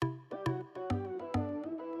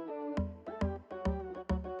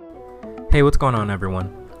Hey, what's going on, everyone?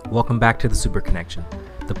 Welcome back to the Super Connection,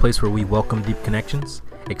 the place where we welcome deep connections,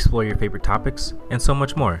 explore your favorite topics, and so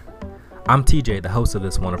much more. I'm TJ, the host of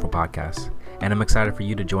this wonderful podcast, and I'm excited for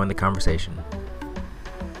you to join the conversation.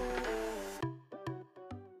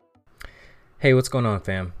 Hey, what's going on,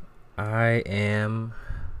 fam? I am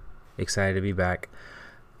excited to be back.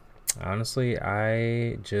 Honestly,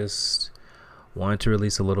 I just wanted to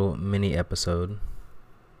release a little mini episode.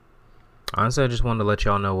 Honestly, I just wanted to let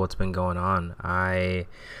y'all know what's been going on.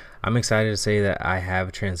 I'm excited to say that I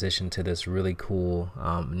have transitioned to this really cool,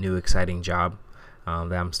 new, exciting job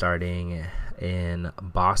that I'm starting in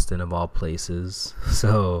Boston, of all places.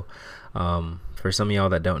 So, for some of y'all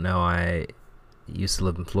that don't know, I used to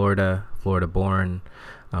live in Florida born,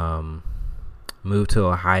 moved to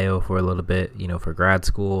Ohio for a little bit, for grad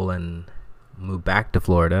school, and moved back to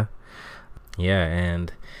Florida. Yeah,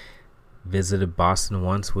 and visited Boston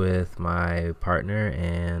once with my partner,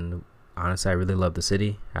 and honestly, I really love the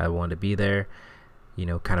city. I wanted to be there,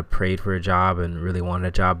 kind of prayed for a job and really wanted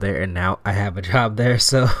a job there, and now I have a job there.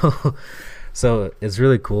 So it's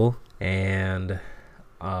really cool. And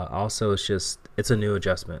also it's a new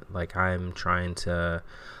adjustment. Like, I'm trying to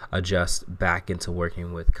adjust back into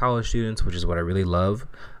working with college students, which is what I really love.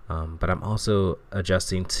 But I'm also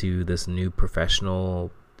adjusting to this new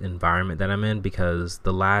professional environment that I'm in, because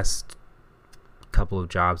the last couple of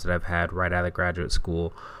jobs that I've had right out of graduate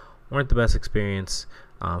school weren't the best experience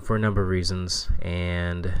for a number of reasons,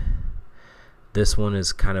 and this one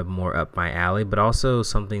is kind of more up my alley, but also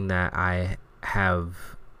something that I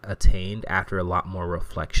have attained after a lot more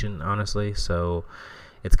reflection, honestly. So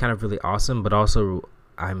it's kind of really awesome, but also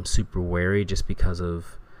I'm super wary just because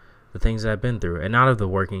of the things that I've been through, and out of the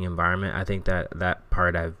working environment. I think that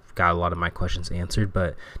part I've got a lot of my questions answered,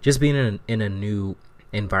 but just being in a new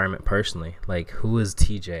environment personally, like, who is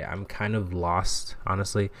TJ? I'm kind of lost,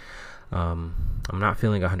 honestly. I'm not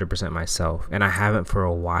feeling 100% myself, and I haven't for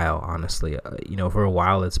a while, honestly. For a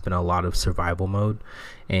while it's been a lot of survival mode,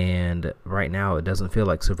 and right now it doesn't feel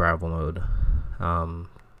like survival mode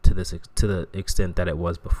to the extent that it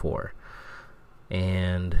was before,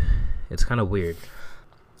 and it's kind of weird.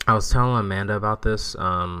 I was telling Amanda about this,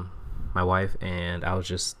 my wife, and I was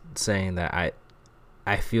just saying that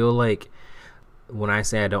I feel like, when I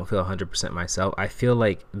say I don't feel 100% myself, I feel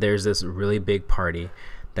like there's this really big party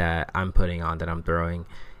that I'm putting on, that I'm throwing,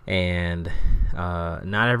 and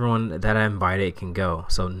not everyone that I invited can go.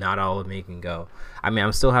 So not all of me can go. I mean,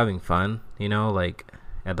 I'm still having fun, like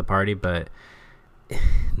at the party, but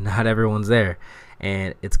not everyone's there,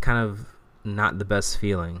 and it's kind of not the best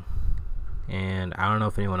feeling. And I don't know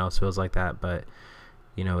if anyone else feels like that, but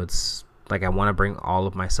it's like I want to bring all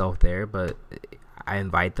of myself there, but I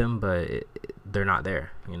invite them, but they're not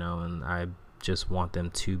there, and I just want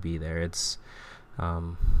them to be there. It's not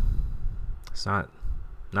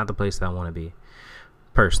the place that I want to be,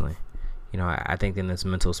 personally. I think in this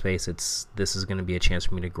mental space, this is going to be a chance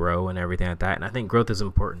for me to grow and everything like that. And I think growth is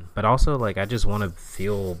important, but also, like, I just want to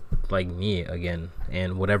feel like me again,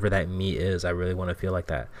 and whatever that me is, I really want to feel like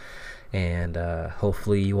that. And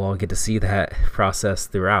hopefully you all get to see that process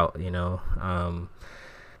throughout,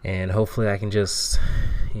 and hopefully I can just,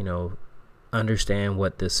 understand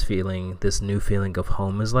what this new feeling of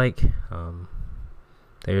home is like.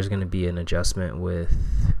 There's going to be an adjustment with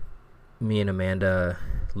me and Amanda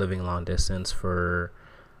living long distance for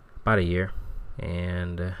about a year,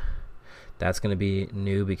 and that's going to be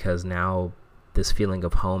new, because now this feeling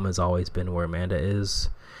of home has always been where Amanda is,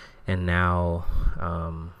 and now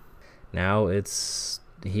it's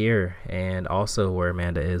here, and also where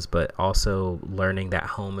Amanda is, but also learning that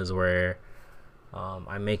home is where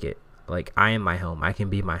I make it. Like, I am my home. I can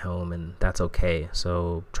be my home, and that's okay.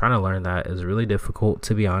 So trying to learn that is really difficult,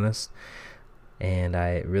 to be honest, and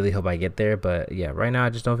I really hope I get there. But yeah, right now I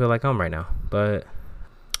just don't feel like home right now, but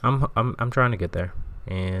I'm trying to get there,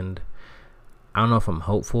 and I don't know if I'm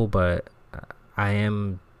hopeful, but I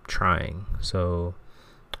am trying. So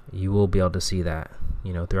you will be able to see that,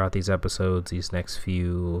 throughout these episodes, these next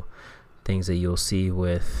few things that you'll see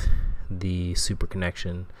with the Super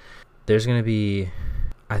Connection. There's going to be,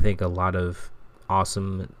 I think, a lot of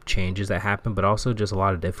awesome changes that happen, but also just a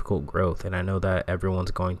lot of difficult growth. And I know that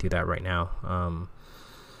everyone's going through that right now.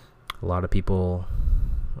 A lot of people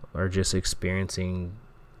are just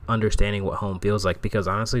understanding what home feels like, because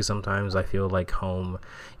honestly, sometimes I feel like home,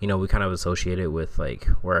 we kind of associate it with like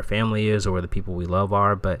where our family is or where the people we love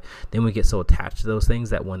are, but then we get so attached to those things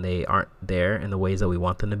that when they aren't there in the ways that we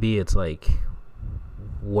want them to be, it's like,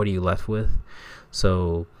 what are you left with?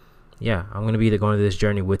 So yeah, I'm going to be going through this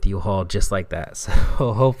journey with you all, just like that. So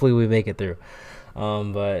hopefully we make it through.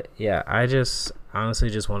 But yeah, I just honestly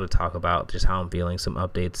just want to talk about just how I'm feeling, some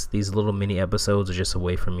updates. These little mini episodes are just a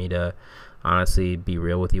way for me to honestly be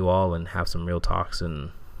real with you all and have some real talks,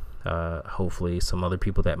 and hopefully some other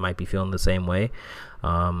people that might be feeling the same way.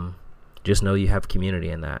 Just know you have community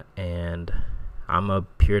in that, and I'm a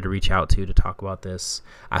peer to reach out to talk about this.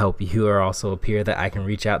 I hope you are also a peer that I can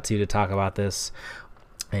reach out to talk about this.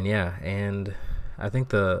 And yeah, and I think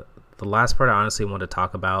the last part I honestly want to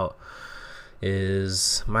talk about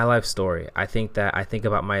is my life story. I think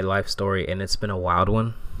about my life story, and it's been a wild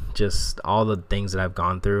one. Just all the things that I've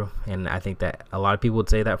gone through, and I think that a lot of people would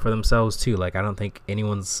say that for themselves too. Like, I don't think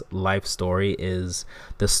anyone's life story is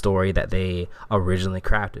the story that they originally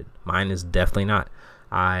crafted. Mine is definitely not.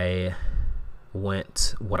 I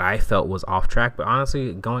went what I felt was off track, but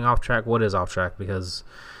honestly, going off track, what is off track? Because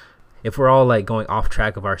if we're all like going off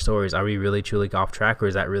track of our stories, are we really truly off track, or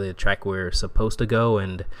is that really the track we're supposed to go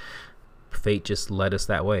and fate just led us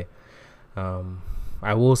that way?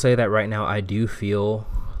 I will say that right now I do feel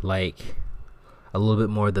like a little bit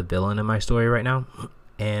more the villain in my story right now,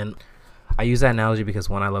 and I use that analogy because,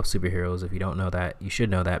 one, I love superheroes. If you don't know that, you should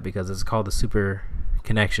know that, because it's called the Super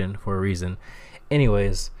Connection for a reason.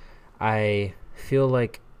 Anyways, I feel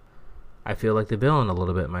like the villain a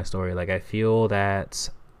little bit in my story. Like, I feel that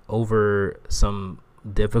over some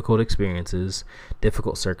difficult experiences,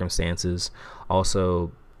 difficult circumstances,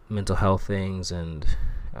 also mental health things, and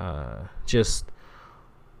just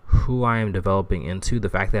who I am developing into, the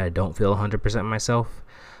fact that I don't feel 100% myself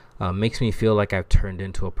makes me feel like I've turned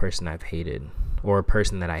into a person I've hated, or a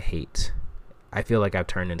person that I hate. I feel like I've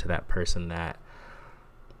turned into that person that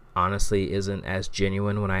honestly isn't as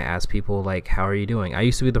genuine when I ask people, like, how are you doing? I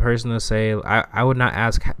used to be the person to say, I would not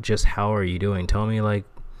ask just how are you doing. Tell me like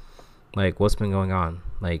what's been going on,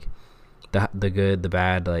 like the good, the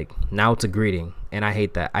bad. Like, now it's a greeting, and I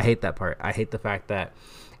hate that. I hate that part. I hate the fact that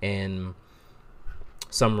in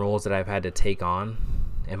some roles that I've had to take on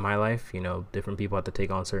in my life, different people have to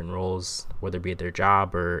take on certain roles, whether it be at their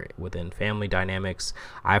job or within family dynamics.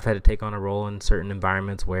 I've had to take on a role in certain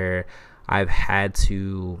environments where I've had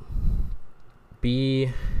to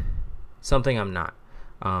be something I'm not.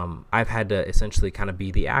 I've had to essentially kind of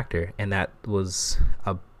be the actor, and that was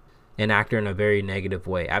an actor in a very negative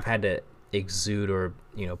way. I've had to exude or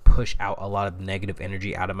push out a lot of negative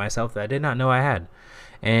energy out of myself that I did not know I had,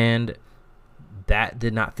 and that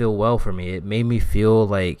did not feel well for me. It made me feel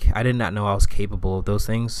like I did not know I was capable of those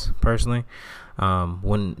things personally.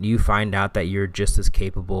 When you find out that you're just as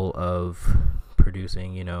capable of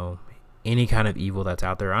producing any kind of evil that's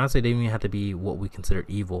out there, honestly, it doesn't even have to be what we consider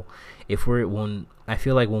evil. I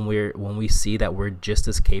feel like when we see that we're just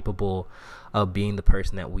as capable of being the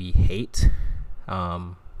person that we hate,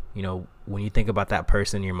 when you think about that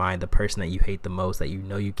person in your mind, the person that you hate the most, that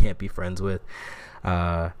you can't be friends with,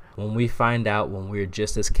 when we find out when we're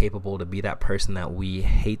just as capable to be that person that we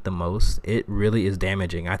hate the most, it really is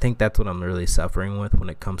damaging. I think that's what I'm really suffering with when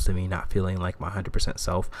it comes to me not feeling like my 100%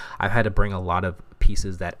 self. I've had to bring a lot of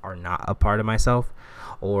pieces that are not a part of myself,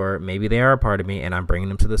 or maybe they are a part of me, and I'm bringing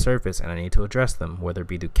them to the surface, and I need to address them, whether it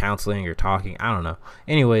be through counseling or talking. I don't know.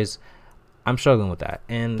 Anyways, I'm struggling with that,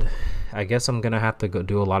 and I guess I'm gonna have to go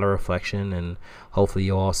do a lot of reflection, and hopefully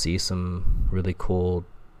you'll all see some really cool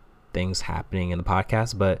things happening in the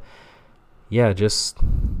podcast. But yeah, just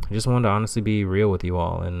wanted to honestly be real with you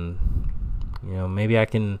all, and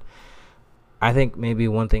I think maybe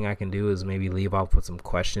one thing I can do is maybe leave off with some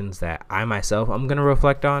questions that I'm gonna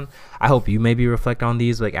reflect on. I hope you maybe reflect on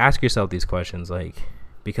these. Like, ask yourself these questions, like,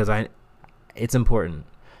 because it's important.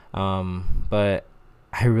 But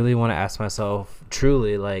I really want to ask myself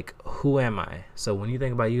truly, like, who am I? So when you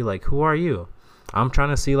think about you, like, who are you? I'm trying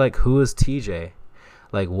to see, like, who is TJ?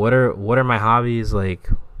 Like, what are my hobbies? Like,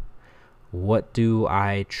 what do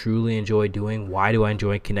I truly enjoy doing? Why do I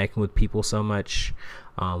enjoy connecting with people so much?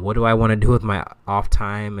 What do I want to do with my off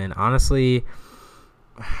time? And honestly,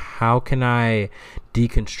 how can I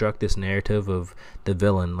deconstruct this narrative of the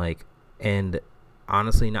villain, like, and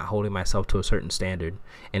honestly not holding myself to a certain standard,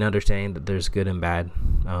 and understanding that there's good and bad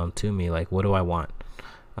to me? Like, what do I want?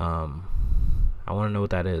 I want to know what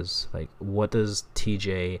that is. Like, what does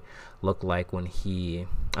TJ look like when he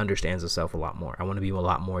understands himself a lot more? I want to be a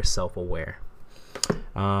lot more self-aware.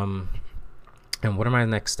 And what are my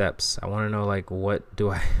next steps? I want to know, like, where do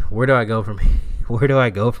I go from here? Where do I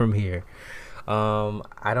go from here?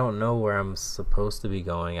 I don't know where I'm supposed to be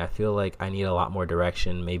going. I feel like I need a lot more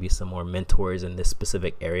direction, maybe some more mentors in this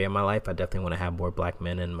specific area of my life. I definitely want to have more black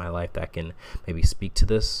men in my life that can maybe speak to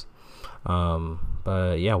this.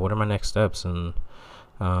 But yeah, what are my next steps? And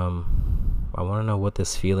I want to know what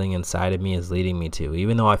this feeling inside of me is leading me to.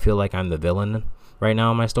 Even though I feel like I'm the villain, right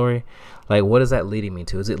now in my story? Like, what is that leading me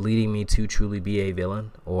to? Is it leading me to truly be a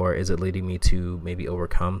villain, or is it leading me to maybe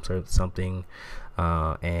overcome something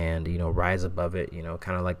and, you know, rise above it, you know,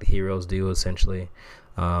 kind of like the heroes do, essentially?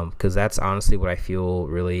 Because that's honestly what I feel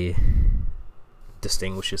really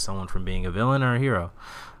distinguishes someone from being a villain or a hero.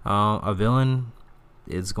 A villain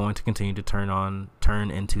is going to continue to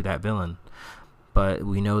turn into that villain. But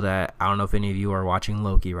we know that, I don't know if any of you are watching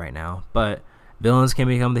Loki right now, but villains can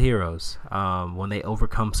become the heroes when they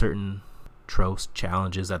overcome certain tropes,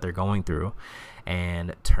 challenges that they're going through,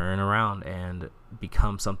 and turn around and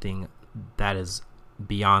become something that is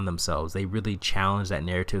beyond themselves. They really challenge that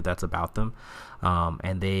narrative that's about them,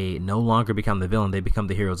 and they no longer become the villain, they become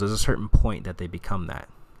the heroes. There's a certain point that they become that.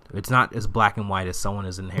 It's not as black and white as someone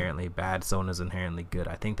is inherently bad, someone is inherently good.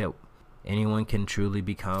 I think that anyone can truly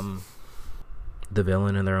become the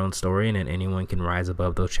villain in their own story, and then anyone can rise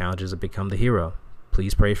above those challenges and become the hero.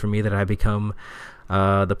 Please pray for me that I become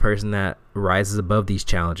the person that rises above these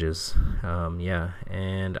challenges. Yeah.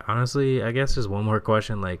 And honestly, I guess just one more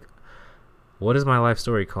question, like, what is my life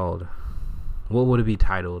story called? What would it be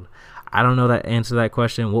titled? I don't know that answer to that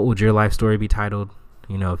question. What would your life story be titled?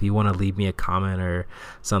 You know, if you want to leave me a comment or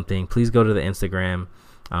something, please go to the Instagram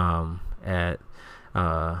at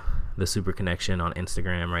the Super Connection on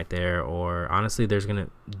Instagram right there. Or honestly,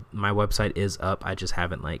 my website is up. I just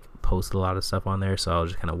haven't like posted a lot of stuff on there, so I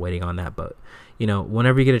was just kind of waiting on that. But you know,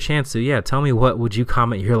 whenever you get a chance to, yeah, tell me, what would you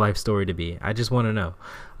comment your life story to be? I just want to know.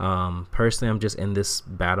 Personally, I'm just in this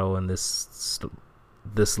battle and this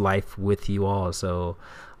life with you all, so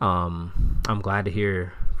I'm glad to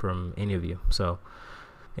hear from any of you. So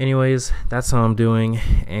anyways, that's how I'm doing,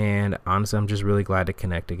 and honestly, I'm just really glad to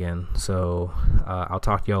connect again. So I'll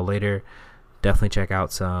talk to y'all later. Definitely check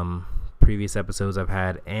out some previous episodes I've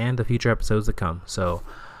had and the future episodes to come. So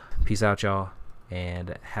peace out, y'all,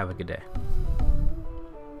 and have a good day.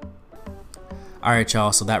 All right,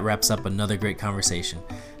 y'all, so that wraps up another great conversation.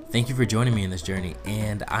 Thank you for joining me in this journey,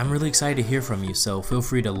 and I'm really excited to hear from you, so feel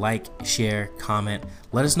free to like, share, comment,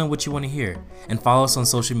 let us know what you want to hear, and follow us on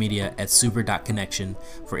social media at super.connection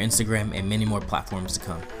for Instagram and many more platforms to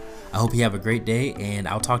come. I hope you have a great day, and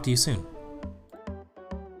I'll talk to you soon.